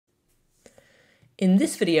In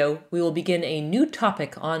this video, we will begin a new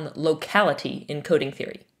topic on locality in coding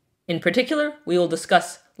theory. In particular, we will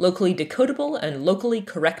discuss locally decodable and locally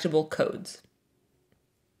correctable codes.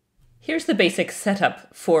 Here's the basic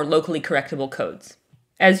setup for locally correctable codes.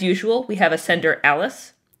 As usual, we have a sender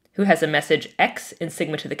Alice, who has a message X in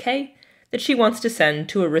sigma to the k that she wants to send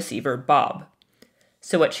to a receiver Bob.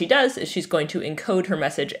 So what she does is she's going to encode her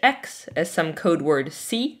message X as some code word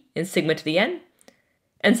C in sigma to the n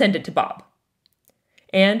and send it to Bob.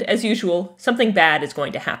 And, as usual, something bad is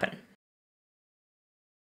going to happen.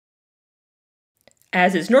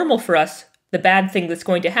 As is normal for us, the bad thing that's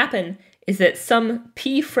going to happen is that some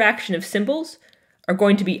p fraction of symbols are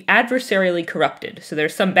going to be adversarially corrupted. So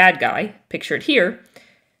there's some bad guy, pictured here,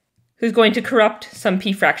 who's going to corrupt some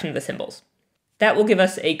p fraction of the symbols. That will give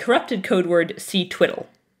us a corrupted code word C twiddle.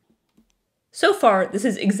 So far, this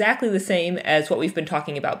is exactly the same as what we've been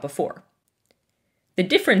talking about before. The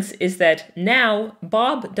difference is that now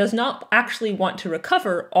Bob does not actually want to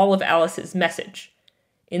recover all of Alice's message.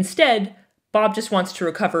 Instead, Bob just wants to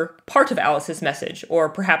recover part of Alice's message, or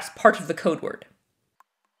perhaps part of the code word.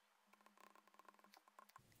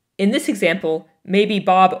 In this example, maybe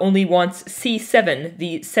Bob only wants C7,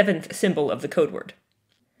 the seventh symbol of the code word.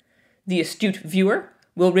 The astute viewer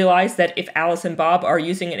will realize that if Alice and Bob are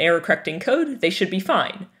using an error-correcting code, they should be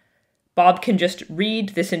fine. Bob can just read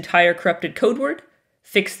this entire corrupted code word,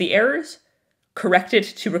 fix the errors, correct it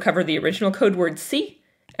to recover the original code word C,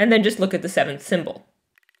 and then just look at the seventh symbol.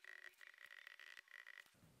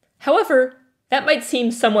 However, that might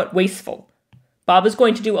seem somewhat wasteful. Bob is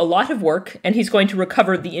going to do a lot of work, and he's going to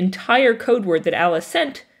recover the entire code word that Alice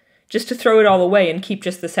sent, just to throw it all away and keep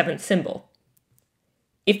just the seventh symbol.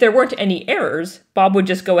 If there weren't any errors, Bob would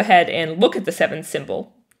just go ahead and look at the seventh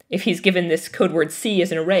symbol. If he's given this code word C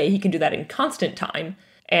as an array, he can do that in constant time,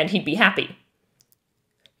 and he'd be happy.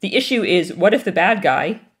 The issue is, what if the bad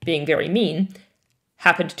guy, being very mean,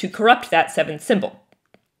 happened to corrupt that seventh symbol?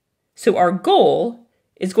 So our goal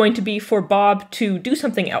is going to be for Bob to do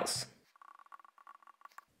something else.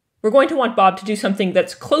 We're going to want Bob to do something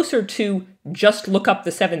that's closer to just look up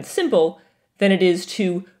the seventh symbol than it is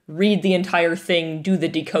to read the entire thing, do the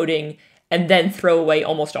decoding, and then throw away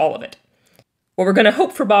almost all of it. What we're going to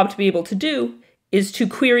hope for Bob to be able to do is to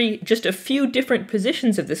query just a few different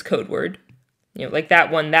positions of this code word, like that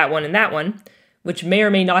one, and that one, which may or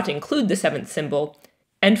may not include the seventh symbol,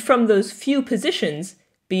 and from those few positions,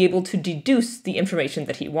 be able to deduce the information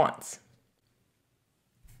that he wants.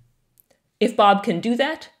 If Bob can do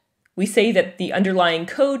that, we say that the underlying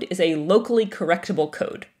code is a locally correctable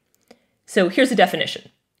code. So here's a definition.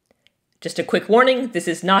 Just a quick warning, this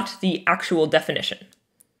is not the actual definition.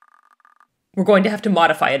 We're going to have to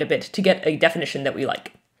modify it a bit to get a definition that we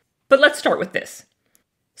like. But let's start with this.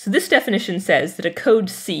 So this definition says that a code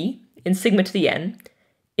C, in sigma to the n,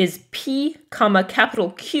 is P,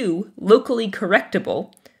 capital Q locally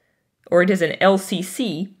correctable, or it is an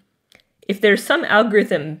LCC, if there's some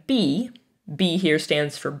algorithm B here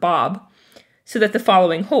stands for Bob, so that the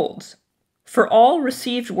following holds. For all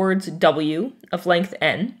received words W of length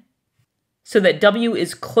n, so that W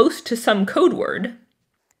is close to some code word,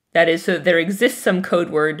 that is, so that there exists some code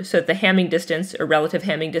word so that the Hamming distance, or relative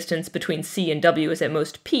Hamming distance between C and W is at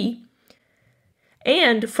most P,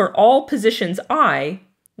 and for all positions I,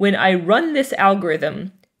 when I run this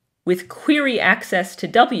algorithm with query access to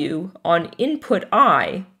W on input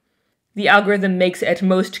I, the algorithm makes at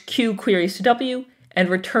most Q queries to W and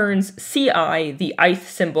returns CI, the ith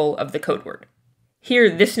symbol of the code word. Here,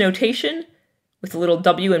 this notation, with a little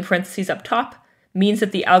W in parentheses up top, means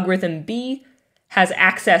that the algorithm B has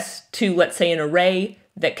access to, let's say, an array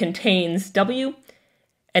that contains W,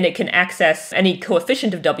 and it can access any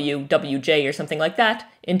coefficient of W, Wj or something like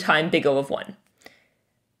that, in time big O of 1.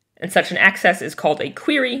 And such an access is called a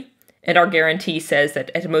query, and our guarantee says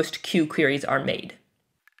that at most Q queries are made.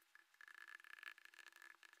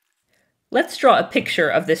 Let's draw a picture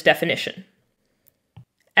of this definition.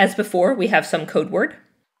 As before, we have some code word,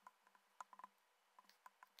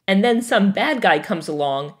 and then some bad guy comes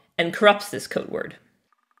along and corrupts this code word.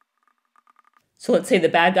 So let's say the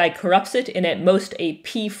bad guy corrupts it in at most a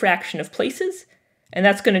p fraction of places, and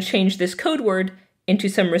that's going to change this code word into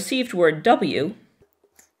some received word W,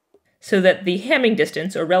 so that the Hamming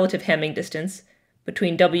distance, or relative Hamming distance,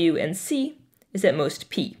 between W and C is at most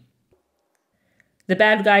P. The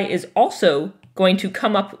bad guy is also going to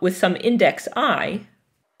come up with some index I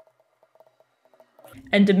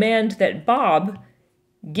and demand that Bob,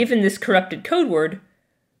 given this corrupted code word,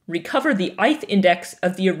 recover the ith index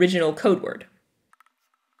of the original code word.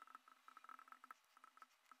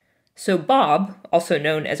 So Bob, also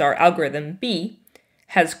known as our algorithm B,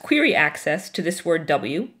 has query access to this word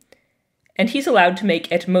W, and he's allowed to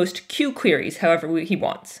make at most Q queries however he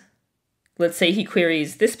wants. Let's say he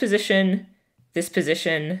queries this position,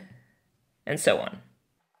 and so on.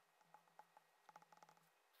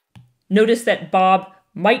 Notice that Bob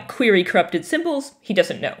might query corrupted symbols, he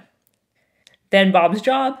doesn't know. Then Bob's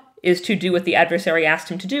job is to do what the adversary asked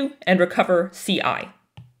him to do and recover CI.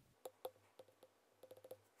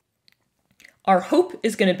 Our hope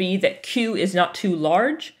is going to be that Q is not too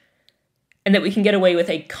large and that we can get away with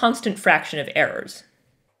a constant fraction of errors.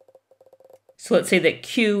 So let's say that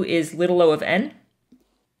Q is little o of n.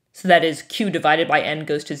 So that is Q divided by n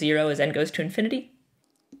goes to 0 as n goes to infinity.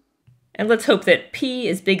 And let's hope that P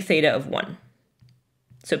is big theta of 1.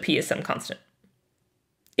 So P is some constant.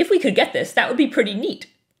 If we could get this, that would be pretty neat.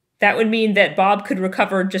 That would mean that Bob could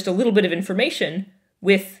recover just a little bit of information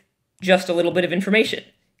with just a little bit of information,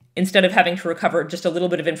 instead of having to recover just a little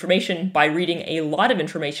bit of information by reading a lot of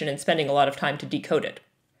information and spending a lot of time to decode it.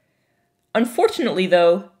 Unfortunately,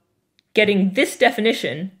 though, getting this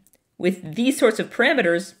definition with these sorts of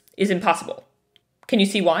parameters is impossible. Can you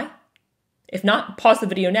see why? If not, pause the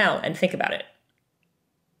video now and think about it.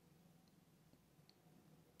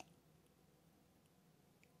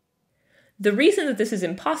 The reason that this is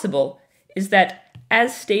impossible is that,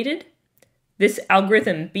 as stated, this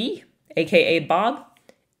algorithm B, aka Bob,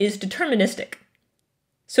 is deterministic.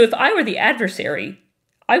 So if I were the adversary,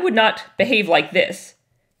 I would not behave like this.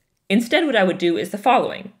 Instead, what I would do is the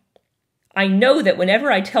following. I know that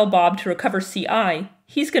whenever I tell Bob to recover CI,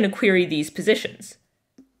 he's going to query these positions.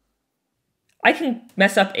 I can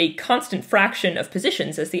mess up a constant fraction of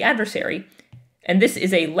positions as the adversary, and this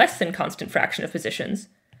is a less than constant fraction of positions,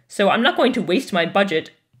 so I'm not going to waste my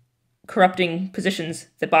budget corrupting positions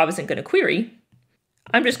that Bob isn't going to query.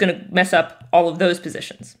 I'm just going to mess up all of those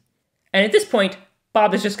positions. And at this point,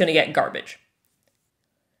 Bob is just going to get garbage.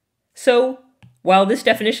 So, while this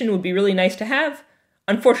definition would be really nice to have,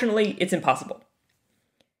 unfortunately, it's impossible.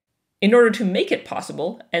 In order to make it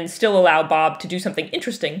possible and still allow Bob to do something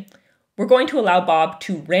interesting, we're going to allow Bob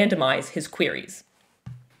to randomize his queries.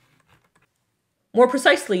 More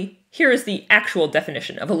precisely, here is the actual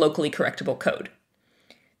definition of a locally correctable code.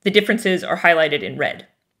 The differences are highlighted in red.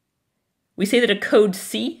 We say that a code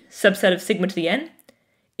C, subset of sigma to the n,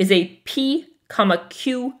 is a P,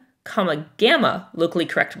 Q, gamma locally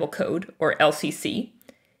correctable code, or LCC,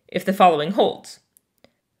 if the following holds.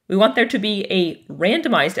 We want there to be a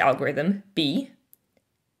randomized algorithm, B,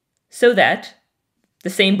 so that the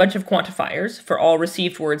same bunch of quantifiers for all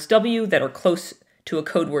received words W that are close to a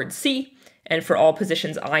code word C, and for all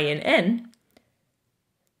positions I and N,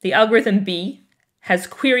 the algorithm B has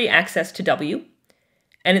query access to W,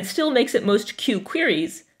 and it still makes at most Q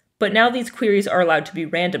queries, but now these queries are allowed to be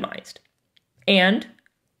randomized. And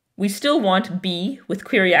we still want B with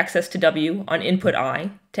query access to W on input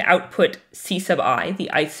I to output C sub I,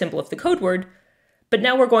 the ith symbol of the code word, but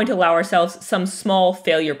now we're going to allow ourselves some small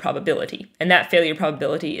failure probability, and that failure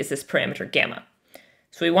probability is this parameter gamma.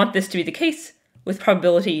 So we want this to be the case with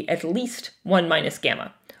probability at least 1 minus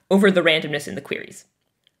gamma over the randomness in the queries.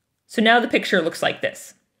 So now the picture looks like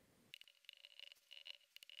this.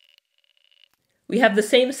 We have the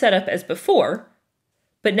same setup as before,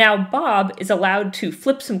 but now Bob is allowed to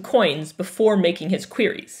flip some coins before making his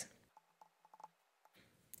queries.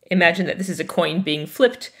 Imagine that this is a coin being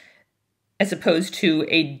flipped as opposed to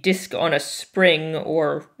a disc on a spring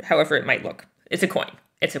or however it might look. It's a coin.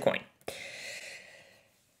 It's a coin.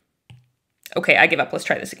 Okay, I give up. Let's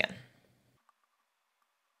try this again.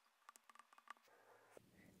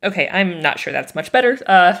 Okay, I'm not sure that's much better.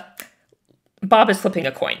 Bob is flipping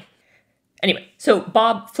a coin. Anyway, so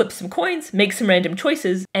Bob flips some coins, makes some random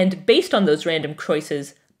choices, and based on those random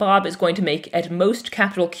choices, Bob is going to make at most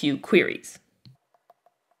capital Q queries.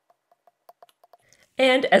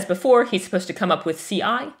 And as before, he's supposed to come up with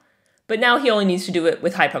CI, but now he only needs to do it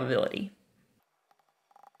with high probability.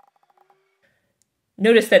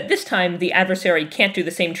 Notice that this time the adversary can't do the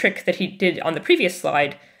same trick that he did on the previous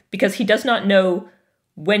slide, because he does not know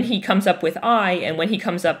when he comes up with I and when he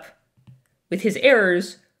comes up with his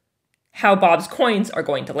errors, how Bob's coins are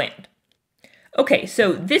going to land. Okay,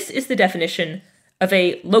 so this is the definition of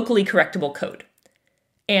a locally correctable code.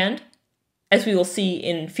 And, as we will see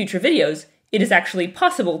in future videos, it is actually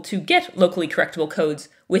possible to get locally correctable codes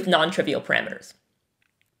with non-trivial parameters.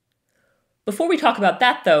 Before we talk about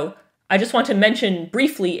that, though, I just want to mention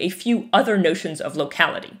briefly a few other notions of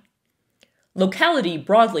locality. Locality,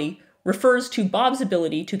 broadly, refers to Bob's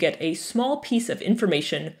ability to get a small piece of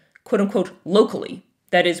information, quote-unquote, locally,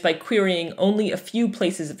 that is, by querying only a few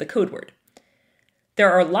places of the code word.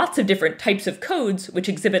 there are lots of different types of codes which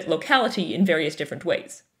exhibit locality in various different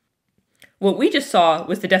ways. What we just saw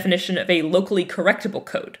was the definition of a locally correctable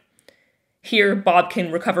code. Here, Bob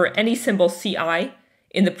can recover any symbol CI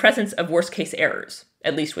in the presence of worst-case errors,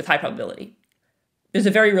 at least with high probability. There's a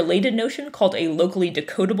very related notion called a locally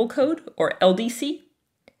decodable code, or LDC.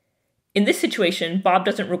 In this situation, Bob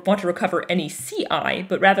doesn't want to recover any CI,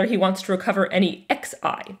 but rather he wants to recover any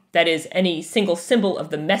XI, that is, any single symbol of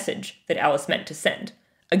the message that Alice meant to send,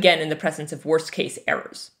 again in the presence of worst-case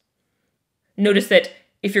errors. Notice that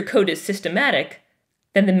if your code is systematic,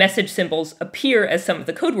 then the message symbols appear as some of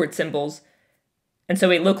the code word symbols, and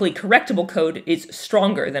so a locally correctable code is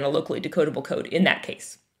stronger than a locally decodable code in that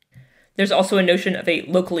case. There's also a notion of a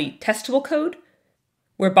locally testable code,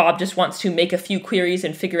 where Bob just wants to make a few queries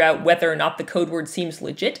and figure out whether or not the code word seems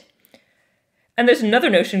legit. And there's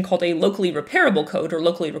another notion called a locally repairable code, or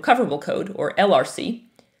locally recoverable code, or LRC,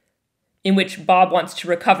 in which Bob wants to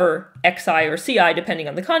recover XI or CI, depending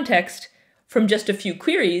on the context, from just a few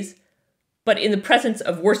queries, but in the presence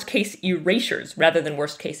of worst-case erasures rather than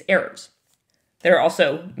worst-case errors. There are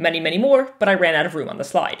also many, many more, but I ran out of room on the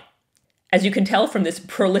slide. As you can tell from this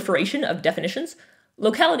proliferation of definitions,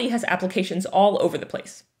 locality has applications all over the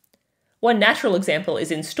place. One natural example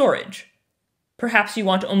is in storage. Perhaps you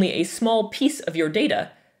want only a small piece of your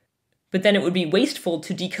data, but then it would be wasteful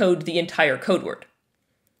to decode the entire code word.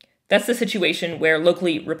 That's the situation where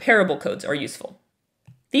locally repairable codes are useful.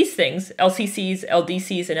 These things, LCCs,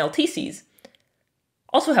 LDCs, and LTCs,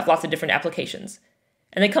 also have lots of different applications,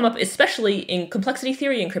 and they come up especially in complexity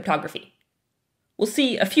theory and cryptography. We'll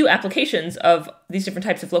see a few applications of these different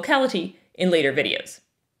types of locality in later videos.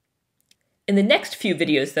 In the next few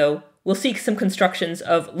videos, though, we'll seek some constructions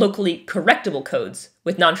of locally correctable codes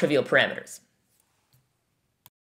with non-trivial parameters.